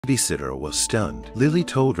babysitter was stunned. Lily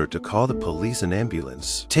told her to call the police and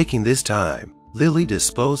ambulance. Taking this time, Lily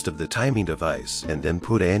disposed of the timing device and then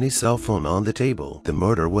put Annie's cell phone on the table. The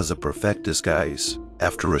murder was a perfect disguise.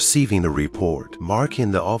 After receiving the report, Mark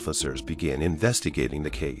and the officers began investigating the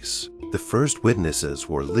case. The first witnesses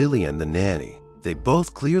were Lily and the nanny. They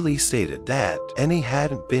both clearly stated that Annie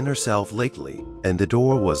hadn't been herself lately, and the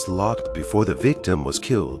door was locked before the victim was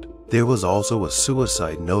killed. There was also a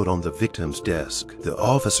suicide note on the victim's desk. The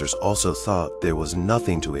officers also thought there was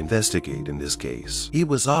nothing to investigate in this case. It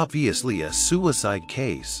was obviously a suicide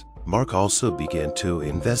case. Mark also began to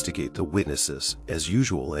investigate the witnesses as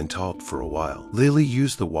usual and talked for a while. Lily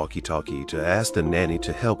used the walkie-talkie to ask the nanny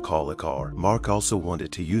to help call a car. Mark also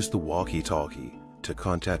wanted to use the walkie-talkie to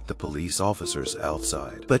contact the police officers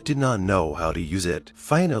outside, but did not know how to use it.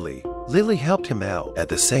 Finally, Lily helped him out. At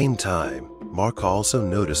the same time, Mark also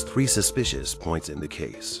noticed 3 suspicious points in the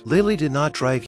case. Lily did not drive